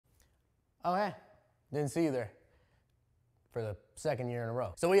Oh, hey, didn't see you there for the second year in a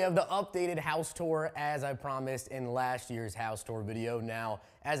row. So we have the updated house tour as I promised in last year's house tour video. Now,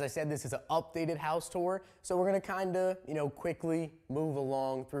 as I said, this is an updated house tour, so we're gonna kinda, quickly move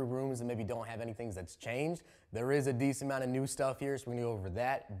along through rooms that maybe don't have anything that's changed. There is a decent amount of new stuff here, so we're gonna go over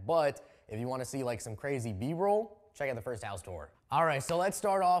that. But if you wanna see like some crazy B-roll, check out the first house tour. All right, so let's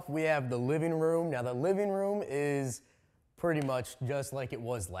start off. We have the living room. Now the living room is pretty much just like it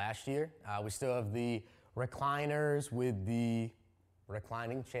was last year. We still have the recliners with the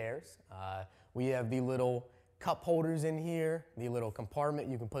reclining chairs. We have the little cup holders in here, the little compartment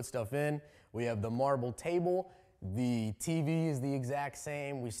you can put stuff in. We have the marble table. The TV is the exact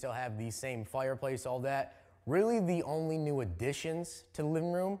same. We still have the same fireplace, all that. Really the only new additions to the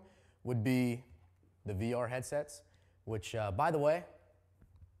living room would be the VR headsets, which by the way,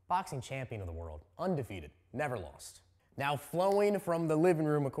 boxing champion of the world, undefeated, never lost. Now flowing from the living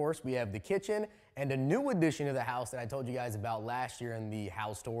room, of course, we have the kitchen and a new addition to the house that I told you guys about last year in the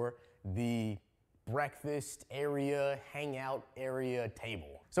house tour, the breakfast area, hangout area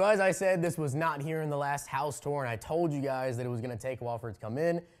table. So as I said, this was not here in the last house tour, and I told you guys that it was gonna take a while for it to come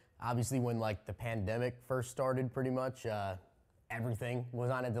in. Obviously, when like the pandemic first started, pretty much, everything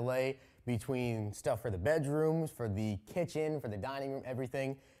was on a delay between stuff for the bedrooms, for the kitchen, for the dining room,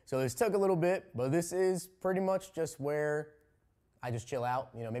 everything. So this took a little bit, but this is pretty much just where I just chill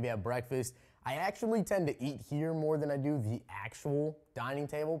out, maybe have breakfast. I actually tend to eat here more than I do the actual dining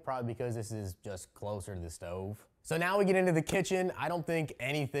table, probably because this is just closer to the stove. So now we get into the kitchen. I don't think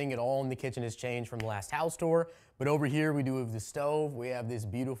anything at all in the kitchen has changed from the last house tour, but over here we do have the stove. We have this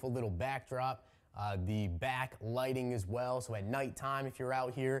beautiful little backdrop, the back lighting as well. So at nighttime, if you're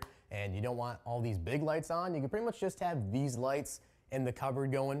out here and you don't want all these big lights on, you can pretty much just have these lights in the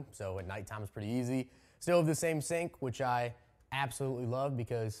cupboard going. So at nighttime it's pretty easy. Still have the same sink, which I absolutely love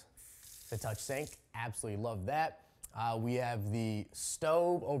because the touch sink, absolutely love that. We have the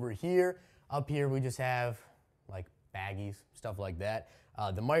stove over here. Up here we just have like baggies, stuff like that.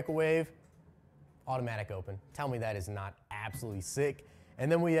 The microwave, automatic open. Tell me that is not absolutely sick.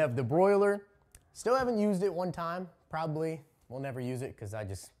 And then we have the broiler. Still haven't used it one time. Probably will never use it because I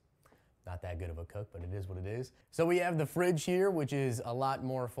just not that good of a cook, but it is what it is. So we have the fridge here, which is a lot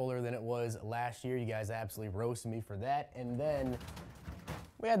more fuller than it was last year. You guys absolutely roasted me for that. And then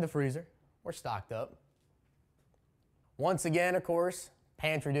we had the freezer. We're stocked up. Once again, of course,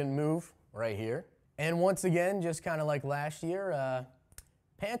 pantry didn't move right here. And once again, just kind of like last year,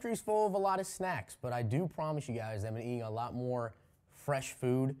 pantry's full of a lot of snacks, but I do promise you guys I've been eating a lot more fresh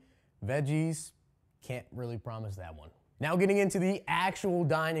food. Veggies, can't really promise that one. Now getting into the actual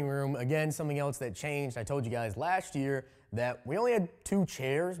dining room, again, something else that changed. I told you guys last year that we only had 2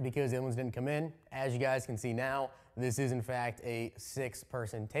 chairs because the other ones didn't come in. As you guys can see now, this is in fact a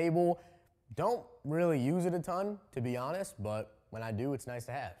 6-person table. Don't really use it a ton, to be honest, but when I do, it's nice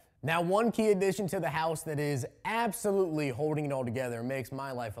to have. Now, one key addition to the house that is absolutely holding it all together and makes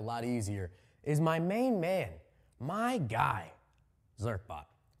my life a lot easier is my main man, my guy, Zirksee.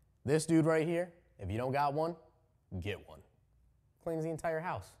 This dude right here, if you don't got one, get one. Cleans the entire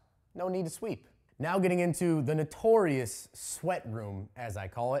house. No need to sweep. Now getting into the notorious sweat room, as I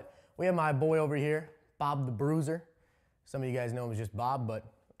call it. We have my boy over here, Bob the Bruiser. Some of you guys know him as just Bob, but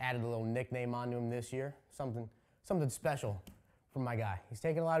added a little nickname onto him this year. Something special from my guy. He's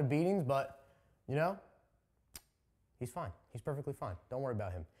taking a lot of beatings, but he's fine. He's perfectly fine. Don't worry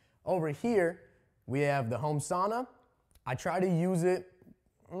about him. Over here, we have the home sauna. I try to use it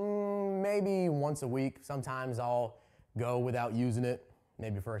maybe once a week. Sometimes I'll go without using it,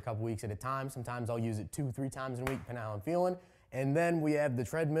 maybe for a couple weeks at a time. Sometimes I'll use it 2-3 times in a week, depending on how I'm feeling. And then we have the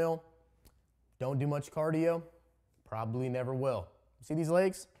treadmill. Don't do much cardio. Probably never will. See these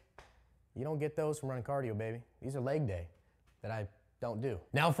legs? You don't get those from running cardio, baby. These are leg day that I don't do.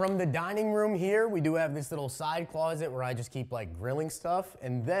 Now from the dining room here, we do have this little side closet where I just keep like grilling stuff.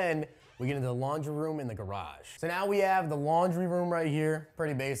 And then we get into the laundry room in the garage. So now we have the laundry room right here.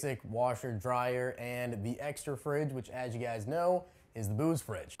 Pretty basic, washer, dryer, and the extra fridge, which as you guys know, is the booze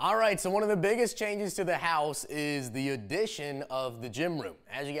fridge. All right, so one of the biggest changes to the house is the addition of the gym room.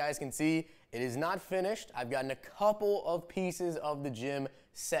 As you guys can see, it is not finished. I've gotten a couple of pieces of the gym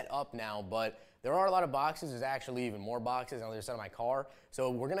set up now, but there are a lot of boxes. There's actually even more boxes on the other side of my car.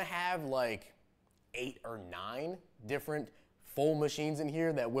 So we're gonna have like 8 or 9 different full machines in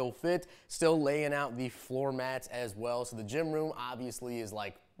here that will fit. Still laying out the floor mats as well. So the gym room obviously is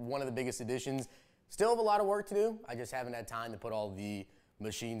like one of the biggest additions. Still have a lot of work to do. I just haven't had time to put all the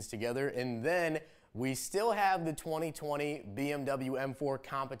machines together. And then we still have the 2020 BMW M4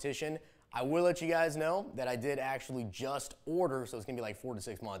 competition. I will let you guys know that I did actually just order, so it's gonna be like 4 to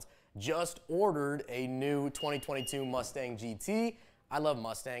 6 months, just ordered a new 2022 Mustang GT. I love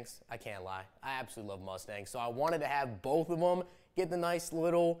Mustangs, I can't lie. I absolutely love Mustangs. So I wanted to have both of them, get the nice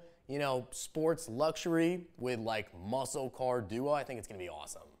little, you know, sports luxury with like muscle car duo. I think it's gonna be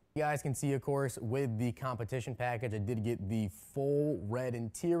awesome. You guys can see, of course, with the competition package, I did get the full red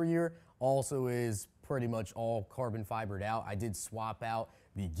interior. Also is pretty much all carbon fibered out. I did swap out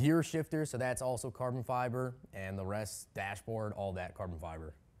the gear shifter, so that's also carbon fiber, and the rest, dashboard, all that carbon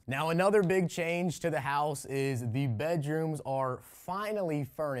fiber. Now, another big change to the house is the bedrooms are finally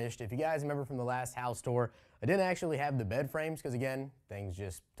furnished. If you guys remember from the last house tour, I didn't actually have the bed frames because, again, things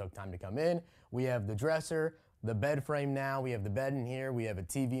just took time to come in. We have the dresser, the bed frame now, we have the bed in here, we have a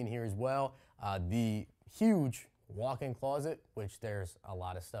TV in here as well. The huge walk-in closet, which there's a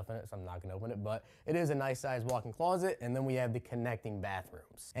lot of stuff in it, so I'm not gonna open it, but it is a nice size walk-in closet. And then we have the connecting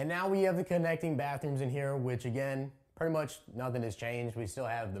bathrooms. And now we have the connecting bathrooms in here, which again, pretty much nothing has changed. We still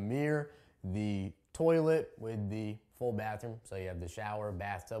have the mirror, the toilet with the full bathroom. So you have the shower,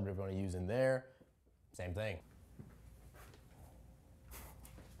 bathtub, whatever you wanna use in there. Same thing.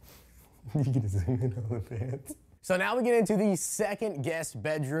 You get to zoom in on the pants. So now we get into the second guest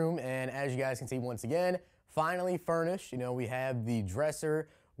bedroom, and as you guys can see, once again, finally furnished. You know, we have the dresser,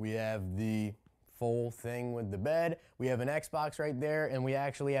 we have the full thing with the bed, we have an Xbox right there, and we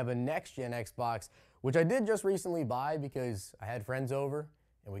actually have a next-gen Xbox, which I did just recently buy because I had friends over,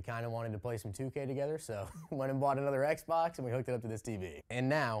 and we kind of wanted to play some 2K together, so went and bought another Xbox, and we hooked it up to this TV. And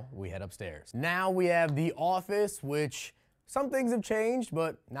now we head upstairs. Now we have the office, which some things have changed,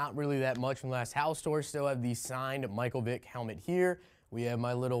 but not really that much from the last house tour. Still have the signed Michael Vick helmet here. We have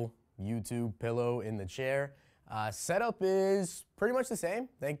my little YouTube pillow in the chair. Setup is pretty much the same.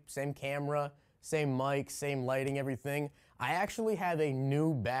 I think same camera, same mic, same lighting, everything. I actually have a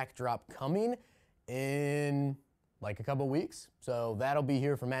new backdrop coming in like a couple weeks. So that'll be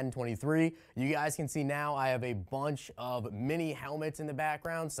here for Madden 23. You guys can see now I have a bunch of mini helmets in the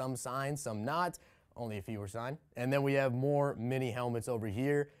background, some signed, some not. Only a few were signed. And then we have more mini helmets over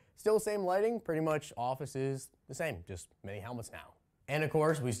here. Still same lighting, pretty much office is the same, just mini helmets now. And of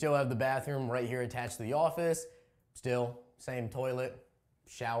course, we still have the bathroom right here attached to the office. Still same toilet,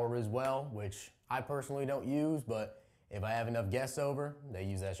 shower as well, which I personally don't use, but if I have enough guests over, they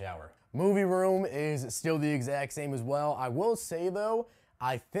use that shower. Movie room is still the exact same as well. I will say though,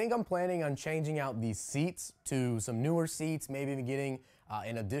 I think I'm planning on changing out these seats to some newer seats, maybe even getting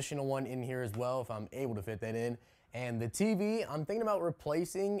an additional one in here as well if I'm able to fit that in. And the TV, I'm thinking about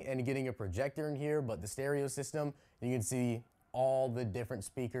replacing and getting a projector in here, but the stereo system, you can see all the different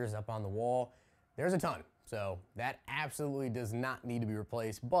speakers up on the wall. There's a ton, so that absolutely does not need to be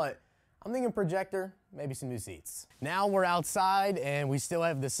replaced, but I'm thinking projector, maybe some new seats. Now we're outside and we still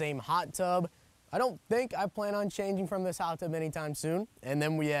have the same hot tub. I don't think I plan on changing from this hot tub anytime soon. And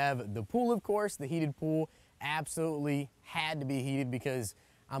then we have the pool, of course, the heated pool. Absolutely had to be heated because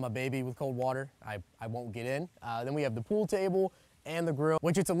I'm a baby with cold water. I won't get in. Then we have the pool table and the grill,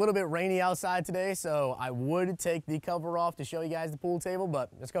 which it's a little bit rainy outside today, so I would take the cover off to show you guys the pool table, but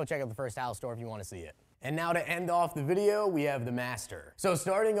let's go check out the first house tour if you want to see it. And now to end off the video, we have the master. So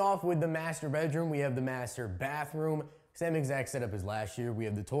starting off with the master bedroom, we have the master bathroom. Same exact setup as last year. We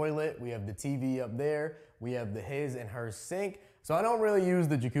have the toilet, we have the TV up there, we have the his and her sink. So I don't really use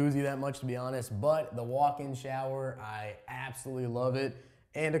the jacuzzi that much, to be honest, but the walk-in shower, I absolutely love it.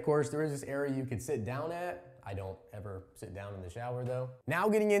 And of course, there is this area you could sit down at. I don't ever sit down in the shower though. Now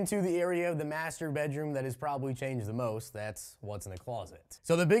getting into the area of the master bedroom that has probably changed the most, that's what's in the closet.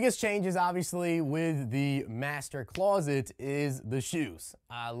 So the biggest changes obviously with the master closet is the shoes.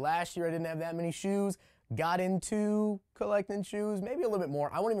 Last year I didn't have that many shoes. Got into collecting shoes, maybe a little bit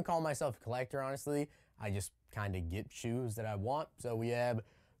more. I won't even call myself a collector, honestly. I just kind of get shoes that I want. So we have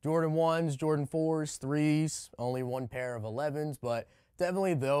Jordan 1s, Jordan 4s, 3s, only one pair of 11s, but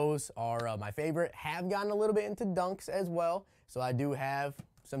definitely those are my favorite. Have gotten a little bit into dunks as well. So I do have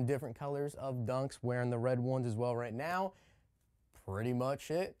some different colors of dunks, wearing the red ones as well right now. Pretty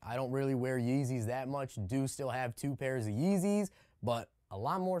much it. I don't really wear Yeezys that much. Do still have 2 pairs of Yeezys, but a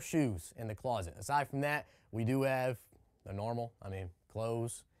lot more shoes in the closet. Aside from that, we do have the normal,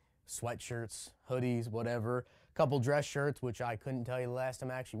 clothes, sweatshirts, hoodies, whatever. Couple dress shirts, which I couldn't tell you the last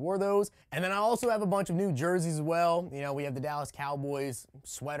time I actually wore those. And then I also have a bunch of new jerseys as well. You know, we have the Dallas Cowboys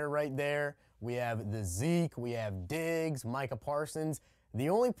sweater right there. We have the Zeke, we have Diggs, Micah Parsons. The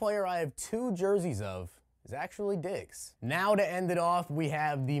only player I have 2 jerseys of is actually Diggs. Now to end it off, we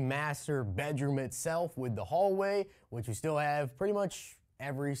have the master bedroom itself with the hallway, which we still have pretty much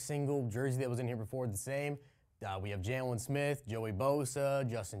every single jersey that was in here before the same. We have Jalen Smith, Joey Bosa,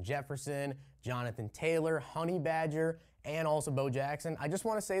 Justin Jefferson, Jonathan Taylor, Honey Badger, and also Bo Jackson. I just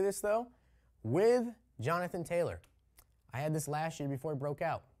want to say this, though. With Jonathan Taylor, I had this last year before he broke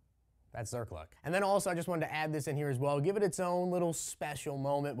out. That's Zirksee. And then also, I just wanted to add this in here as well. Give it its own little special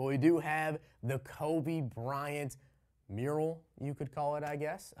moment, but we do have the Kobe Bryant mural, you could call it, I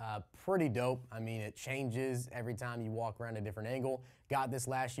guess. Pretty dope. I mean, it changes every time you walk around a different angle. Got this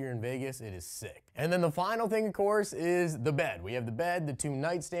last year in Vegas. It is sick. And then the final thing, of course, is the bed. We have the bed, the 2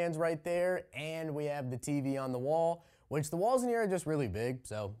 nightstands right there, and we have the TV on the wall, which the walls in here are just really big,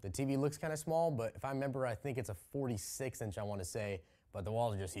 so the TV looks kind of small, but if I remember, I think it's a 46-inch, I want to say, but the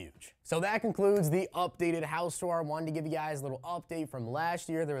walls are just huge. So that concludes the updated house tour. I wanted to give you guys a little update from last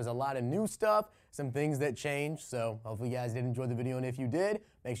year. There was a lot of new stuff, some things that changed, so hopefully you guys did enjoy the video, and if you did,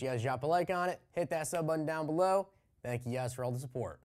 make sure you guys drop a like on it, hit that sub button down below. Thank you guys for all the support.